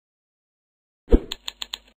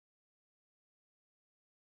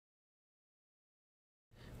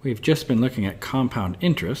We've just been looking at compound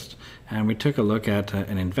interest, and we took a look at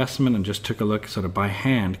an investment and just took a look sort of by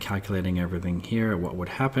hand, calculating everything here, what would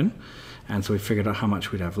happen. And so we figured out how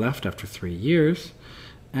much we'd have left after 3 years.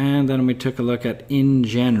 And then we took a look at in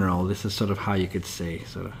general. This is sort of how you could say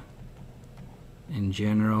sort of in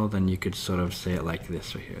general, then you could sort of say it like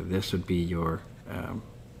this right here. This would be your,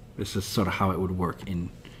 this is sort of how it would work in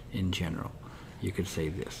general. You could say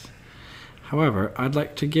this. However, I'd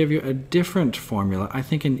like to give you a different formula, I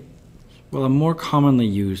think a more commonly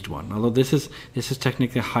used one. Although this is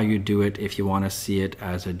technically how you do it if you want to see it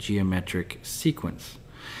as a geometric sequence.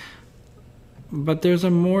 But there's a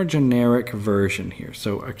more generic version here.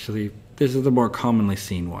 So actually, this is the more commonly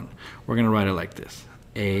seen one. We're going to write it like this.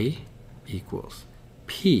 A equals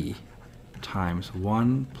P times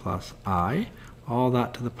 1 plus I, all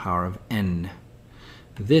that to the power of n.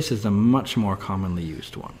 This is a much more commonly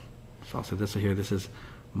used one. So I'll say this here, this is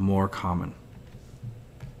more common.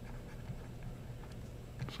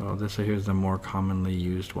 So this here is the more commonly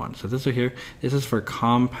used one. So this here, this is for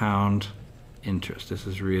compound interest. This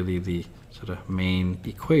is really the sort of main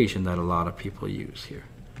equation that a lot of people use here.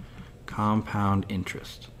 Compound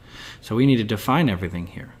interest. So we need to define everything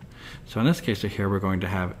here. So in this case here, we're going to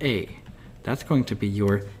have A. That's going to be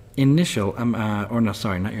your initial,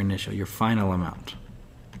 your final amount.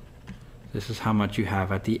 This is how much you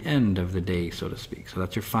have at the end of the day, so to speak. So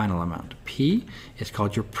that's your final amount. P is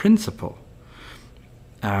called your principal.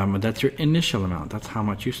 That's your initial amount. That's how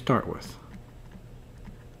much you start with.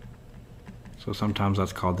 So sometimes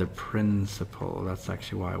that's called the principal. That's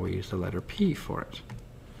actually why we use the letter P for it.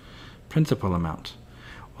 Principal amount.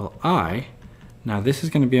 Well, I, now this is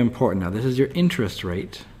going to be important. Now this is your interest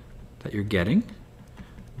rate that you're getting,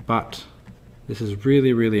 but this is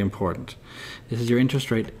really, really important. This is your interest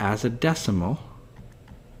rate as a decimal,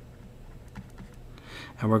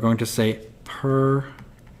 and we're going to say per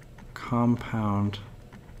compound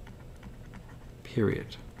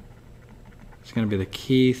period. It's going to be the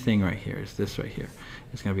key thing right here, is this right here.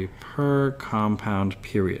 It's going to be per compound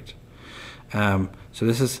period. So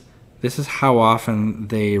this is how often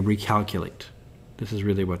they recalculate. This is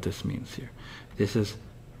really what this means here. This is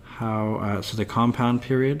how, so the compound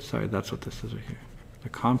period, sorry, that's what this is right here. The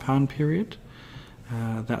compound period,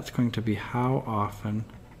 that's going to be how often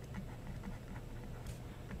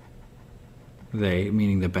they,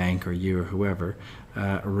 meaning the bank or you or whoever,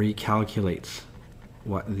 recalculates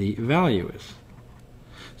what the value is.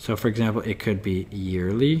 So for example, it could be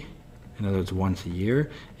yearly, in other words, once a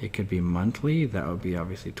year. It could be monthly, that would be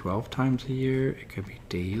obviously 12 times a year. It could be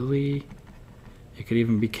daily. It could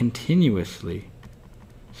even be continuously.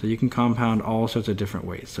 So you can compound all sorts of different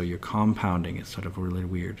ways. So your compounding is sort of really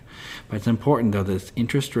weird. But it's important though that it's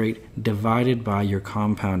interest rate divided by your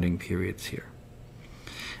compounding periods here.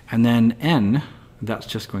 And then n, that's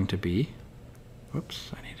just going to be, whoops,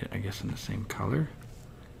 I need it I guess in the same color.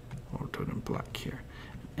 We'll do it in black here.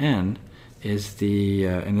 N is the,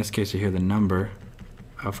 in this case here, the number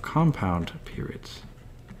of compound periods.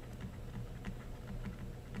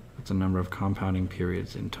 That's the number of compounding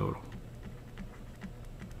periods in total.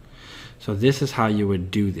 So this is how you would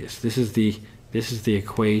do this. This is the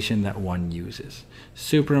equation that one uses.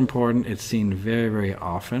 Super important. It's seen very, very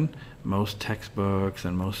often. Most textbooks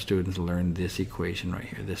and most students learn this equation right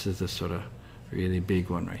here. This is the sort of really big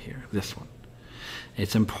one right here, this one.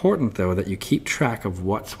 It's important though that you keep track of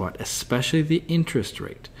what's what, especially the interest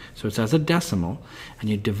rate. So it's as a decimal and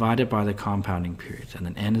you divide it by the compounding periods, and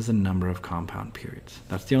then n is the number of compound periods.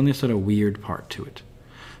 That's the only sort of weird part to it.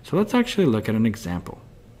 So let's actually look at an example.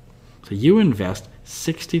 So you invest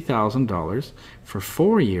 $60,000 for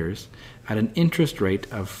 4 years at an interest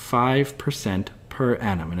rate of 5% per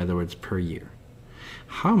annum, in other words, per year.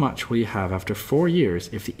 How much will you have after 4 years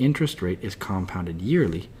if the interest rate is compounded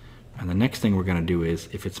yearly? And the next thing we're going to do is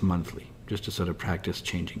if it's monthly, just to sort of practice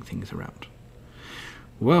changing things around.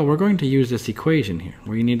 Well, we're going to use this equation here,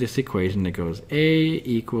 where you need this equation that goes A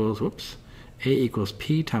equals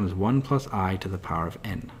P times 1 plus I to the power of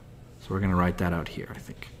n. So we're going to write that out here, I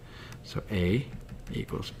think. So A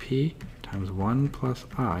equals P times 1 plus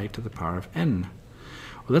I to the power of n.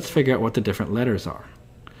 Well, let's figure out what the different letters are.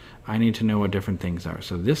 I need to know what different things are.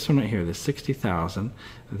 So this one right here, the 60,000,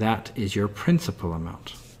 that is your principal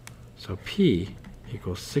amount. So P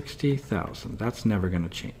equals 60,000. That's never going to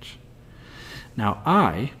change. Now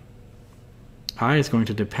I is going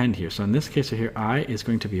to depend here. So in this case here, I is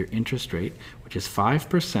going to be your interest rate, which is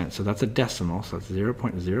 5%. So that's a decimal, so that's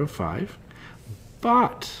 0.05.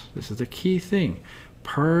 But, this is the key thing,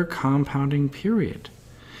 per compounding period.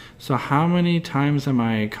 So how many times am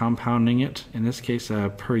I compounding it? In this case,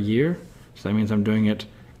 per year. So that means I'm doing it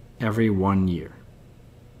every 1 year.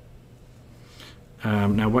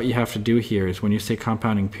 Now what you have to do here is when you say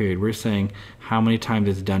compounding period, we're saying how many times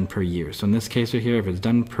it's done per year. So in this case right here, if it's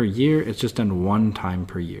done per year, it's just done one time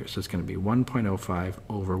per year. So it's going to be 1.05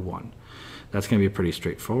 over 1. That's going to be pretty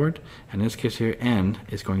straightforward. And in this case here, n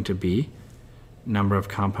is going to be number of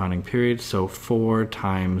compounding periods, so 4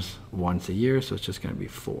 times once a year, so it's just going to be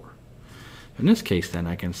 4. In this case then,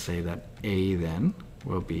 I can say that A then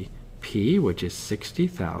will be P, which is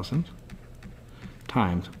 60,000,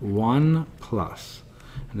 times 1 plus,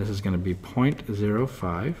 and this is going to be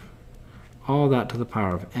 0.05, all that to the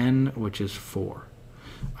power of n, which is 4.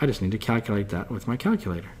 I just need to calculate that with my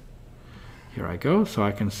calculator. Here I go, so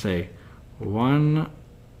I can say 1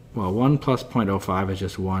 plus 0.05 is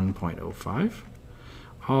just 1.05.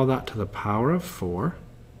 All that to the power of 4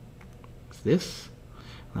 is this.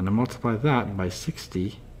 And I multiply that by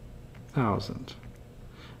 60,000.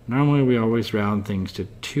 Normally we always round things to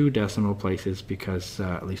 2 decimal places because,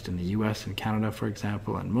 at least in the US and Canada, for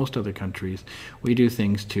example, and most other countries, we do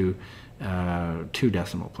things to 2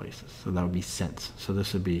 decimal places. So that would be cents. So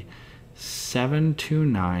this would be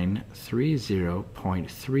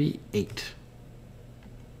 72930.38.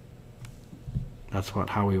 That's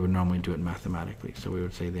how we would normally do it mathematically. So we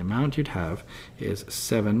would say the amount you'd have is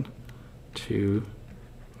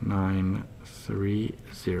 72930.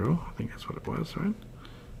 I think that's what it was, right?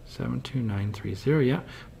 72930, yeah,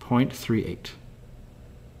 0.38.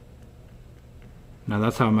 Now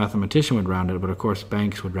that's how a mathematician would round it, but of course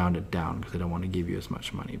banks would round it down because they don't want to give you as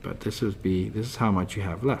much money. But this is how much you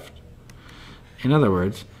have left. In other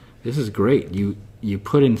words, this is great. You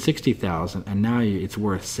put in 60,000 and now it's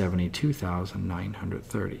worth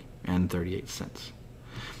 72,930 and 38 cents.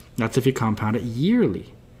 That's if you compound it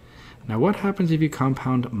yearly. Now what happens if you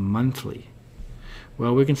compound monthly?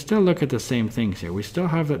 Well, we can still look at the same things here. We still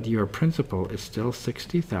have that your principal is still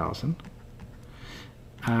 60,000.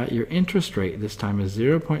 Your interest rate this time is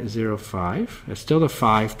 0.05. It's still the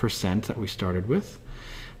 5% that we started with.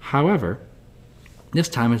 However, this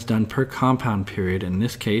time it's done per compound period. In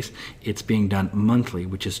this case, it's being done monthly,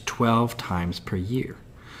 which is 12 times per year.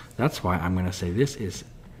 That's why I'm going to say this is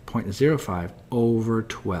 0.05 over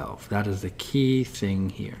 12. That is the key thing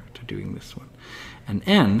here to doing this one. And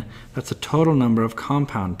n, that's the total number of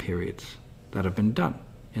compound periods that have been done.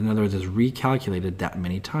 In other words, it's recalculated that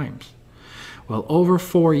many times. Well, over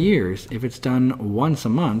 4 years, if it's done once a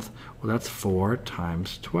month, well, that's 4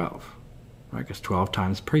 times 12. Right? Because 12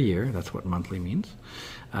 times per year, that's what monthly means,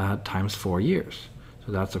 times 4 years.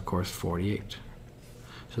 So that's, of course, 48.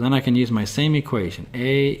 So then I can use my same equation.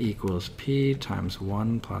 A equals P times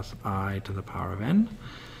 1 plus I to the power of n.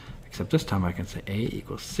 Except this time I can say A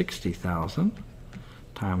equals 60,000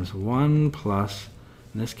 times 1 plus,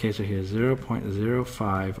 in this case right here,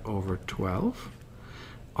 0.05 over 12.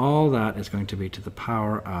 All that is going to be to the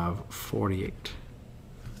power of 48.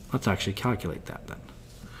 Let's actually calculate that then.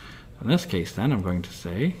 In this case then, I'm going to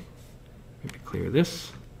say, maybe clear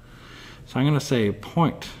this. So I'm going to say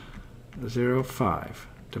 0.05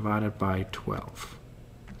 divided by 12.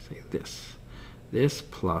 Say this. This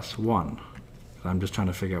plus 1. So I'm just trying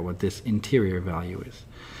to figure out what this interior value is.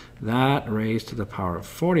 That raised to the power of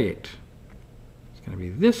 48 is going to be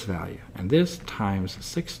this value. And this times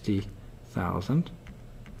 60,000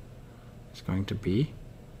 is going to be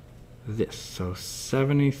this. So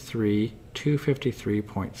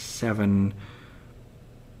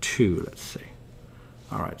 253.72, let's say.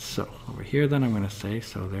 All right, so over here then I'm going to say,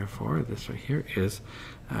 so therefore this right here is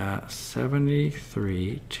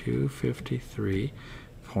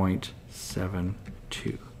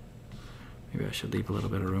 253.72. Maybe I should leave a little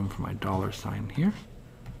bit of room for my dollar sign here.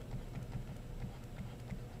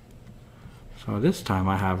 So this time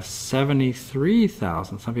I have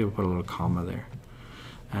 73,000. Some people put a little comma there.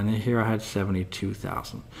 And then here I had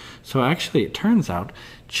 72,000. So actually it turns out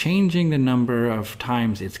changing the number of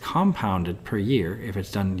times it's compounded per year, if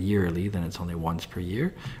it's done yearly, then it's only once per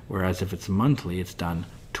year. Whereas if it's monthly, it's done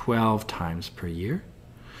 12 times per year.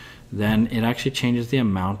 Then it actually changes the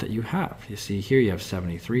amount that you have. You see here you have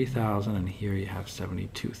 73,000 and here you have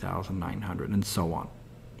 72,900 and so on.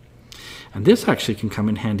 And this actually can come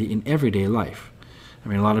in handy in everyday life. I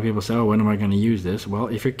mean, a lot of people say, oh, when am I going to use this? Well,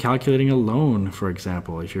 if you're calculating a loan, for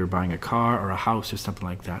example, if you're buying a car or a house or something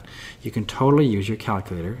like that, you can totally use your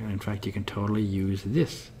calculator. And in fact, you can totally use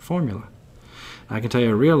this formula. I can tell you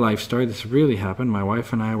a real life story. This really happened. My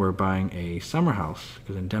wife and I were buying a summer house,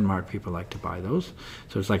 because in Denmark people like to buy those.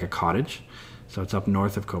 So it's like a cottage. So it's up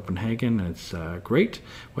north of Copenhagen, and it's great.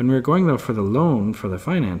 When we were going though for the loan, for the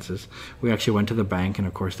finances, we actually went to the bank, and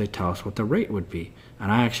of course they tell us what the rate would be.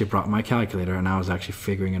 And I actually brought my calculator, and I was actually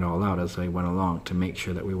figuring it all out as I went along to make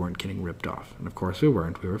sure that we weren't getting ripped off. And of course we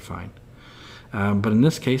weren't, we were fine. But in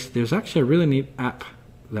this case, there's actually a really neat app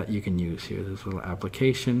that you can use here. There's a little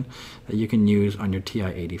application that you can use on your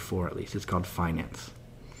TI-84 at least. It's called Finance.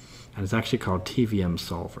 And it's actually called TVM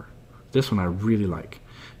Solver. This one I really like.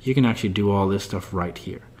 You can actually do all this stuff right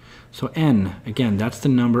here. So n, again, that's the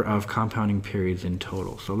number of compounding periods in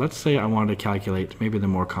total. So let's say I wanted to calculate maybe the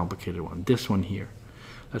more complicated one, this one here.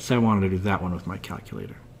 Let's say I wanted to do that one with my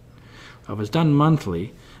calculator. If it's done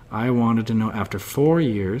monthly, I wanted to know after 4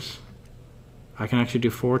 years, I can actually do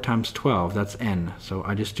 4 times 12, that's n. So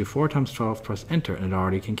I just do 4 times 12 press enter, and it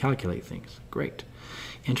already can calculate things. Great.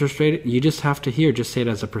 Interest rate, you just have to here, just say it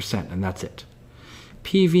as a percent, and that's it.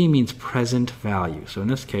 PV means present value. So in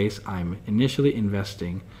this case, I'm initially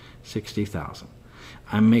investing 60,000.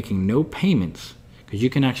 I'm making no payments, because you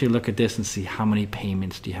can actually look at this and see how many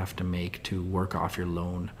payments do you have to make to work off your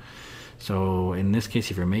loan. So in this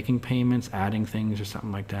case, if you're making payments, adding things or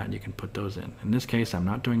something like that, you can put those in. In this case, I'm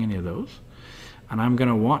not doing any of those, and I'm going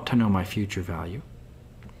to want to know my future value.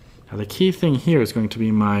 Now the key thing here is going to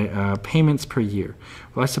be my payments per year.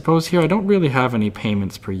 Well, I suppose here I don't really have any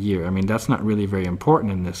payments per year. I mean, that's not really very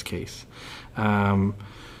important in this case.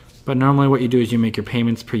 But normally what you do is you make your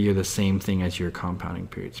payments per year the same thing as your compounding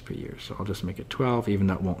periods per year. So I'll just make it 12, even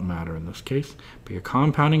though it won't matter in this case. But your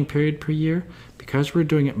compounding period per year, because we're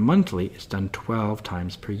doing it monthly, it's done 12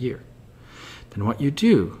 times per year. Then what you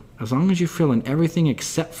do, as long as you fill in everything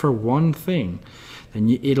except for one thing, then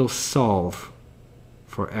it'll solve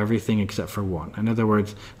for everything except for one. In other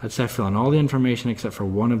words, let's say I fill in all the information except for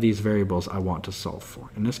one of these variables I want to solve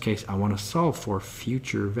for. In this case, I want to solve for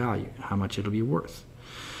future value, how much it'll be worth.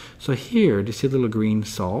 So here, do you see the little green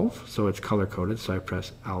solve? So it's color-coded, so I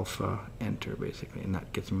press alpha, enter, basically, and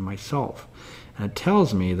that gets me my solve. And it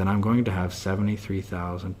tells me that I'm going to have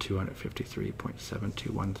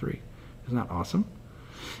 73,253.7213. Isn't that awesome?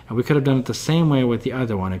 And we could have done it the same way with the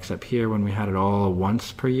other one, except here when we had it all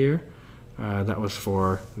once per year, that was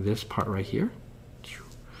for this part right here.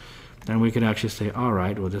 Then we could actually say, all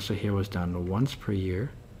right, well, this one here was done once per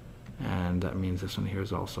year, and that means this one here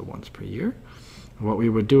is also once per year. What we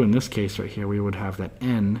would do in this case right here, we would have that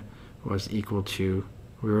n was equal to,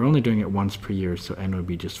 we were only doing it once per year, so n would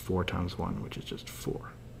be just 4 times 1, which is just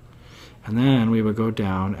 4. And then we would go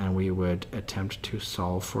down and we would attempt to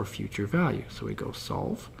solve for future value. So we go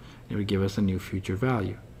solve, and it would give us a new future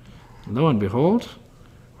value. And lo and behold,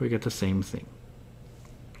 we get the same thing.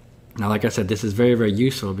 Now, like I said, this is very, very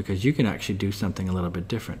useful because you can actually do something a little bit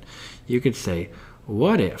different. You could say,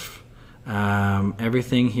 what if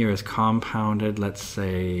everything here is compounded, let's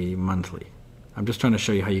say, monthly? I'm just trying to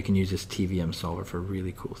show you how you can use this TVM solver for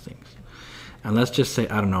really cool things. And let's just say,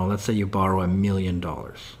 I don't know, let's say you borrow $1 million.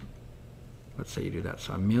 Let's say you do that.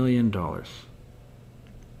 So $1 million.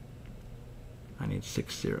 I need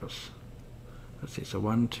 6 zeros. Let's see, so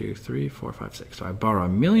 1, 2, 3, 4, 5, 6. So I borrow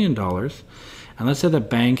 $1 million, and let's say the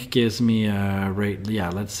bank gives me a rate, yeah,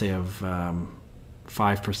 let's say of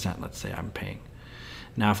 5%, let's say I'm paying.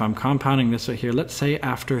 Now, if I'm compounding this right here, let's say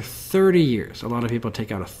after 30 years, a lot of people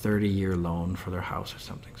take out a 30-year loan for their house or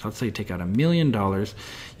something. So let's say you take out $1 million,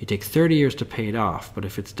 you take 30 years to pay it off, but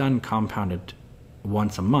if it's done compounded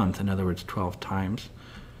once a month, in other words, 12 times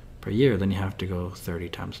per year, then you have to go 30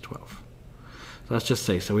 times 12. So let's just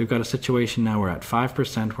say, so we've got a situation now, we're at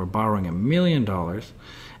 5%, we're borrowing $1 million,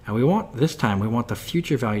 and we want, this time, we want the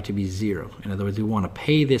future value to be 0. In other words, we want to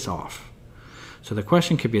pay this off. So the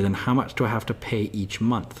question could be then, how much do I have to pay each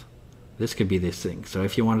month? This could be this thing. So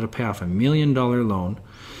if you wanted to pay off $1 million loan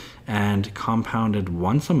and compounded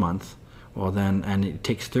once a month, well then, and it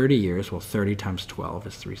takes 30 years, well 30 times 12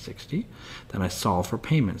 is 360, then I solve for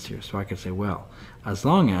payments here. So I could say, well, as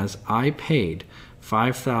long as I paid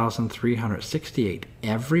 $5,368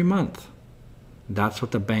 every month, that's what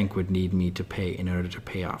the bank would need me to pay in order to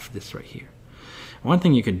pay off this right here. One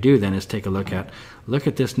thing you could do then is take a look at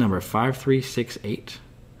this number, 5368,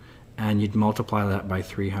 and you'd multiply that by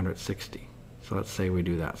 360. So let's say we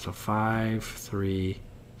do that. So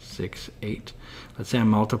 5368. Let's say I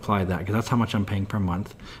multiply that, because that's how much I'm paying per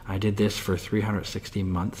month. I did this for 360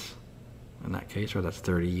 months in that case, or that's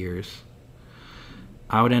 30 years.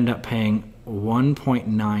 I would end up paying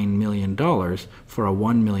 $1.9 million for a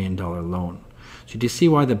 $1 million loan. So do you see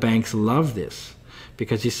why the banks love this?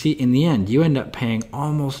 Because you see, in the end, you end up paying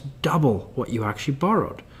almost double what you actually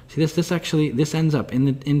borrowed. See, this ends up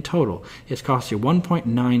in total, it's cost you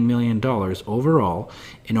 $1.9 million overall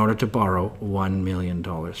in order to borrow $1 million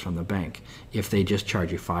from the bank, if they just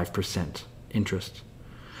charge you 5% interest.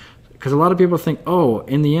 Because a lot of people think, oh,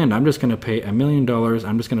 in the end, I'm just going to pay $1 million,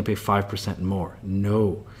 I'm just going to pay 5% more.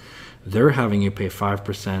 No, they're having you pay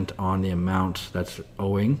 5% on the amount that's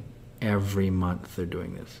owing every month they're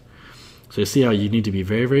doing this. So you see how you need to be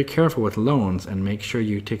very, very careful with loans and make sure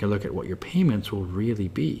you take a look at what your payments will really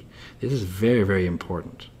be. This is very, very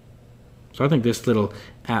important. So I think this little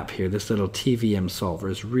app here, this little TVM solver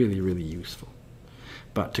is really, really useful.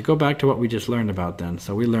 But to go back to what we just learned about then,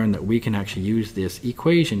 so we learned that we can actually use this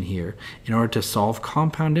equation here in order to solve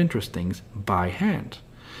compound interest things by hand,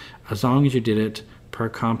 as long as you did it per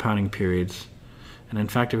compounding periods. And in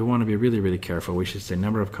fact, if we want to be really, really careful, we should say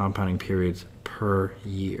number of compounding periods per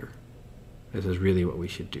year. This is really what we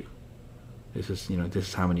should do. This is, this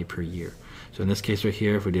is how many per year. So in this case right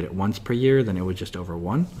here, if we did it once per year, then it was just over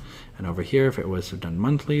 1. And over here, if it was done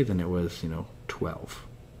monthly, then it was, 12,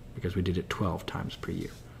 because we did it 12 times per year.